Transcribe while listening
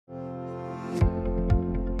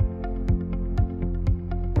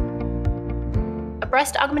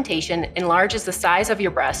breast augmentation enlarges the size of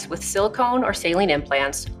your breast with silicone or saline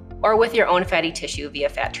implants or with your own fatty tissue via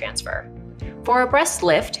fat transfer. For a breast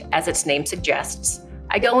lift, as its name suggests,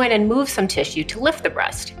 I go in and move some tissue to lift the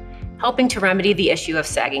breast, helping to remedy the issue of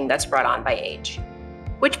sagging that's brought on by age.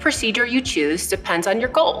 Which procedure you choose depends on your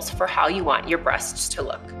goals for how you want your breasts to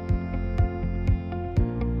look.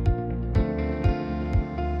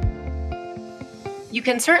 You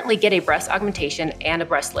can certainly get a breast augmentation and a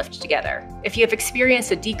breast lift together. If you have experienced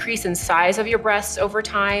a decrease in size of your breasts over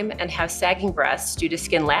time and have sagging breasts due to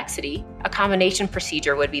skin laxity, a combination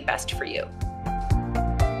procedure would be best for you.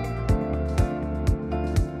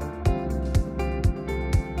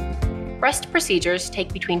 Breast procedures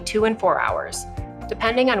take between 2 and 4 hours,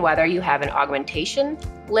 depending on whether you have an augmentation,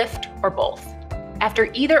 lift, or both. After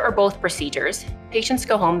either or both procedures, patients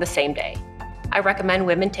go home the same day. I recommend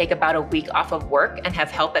women take about a week off of work and have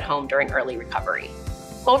help at home during early recovery.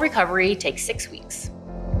 Full recovery takes 6 weeks.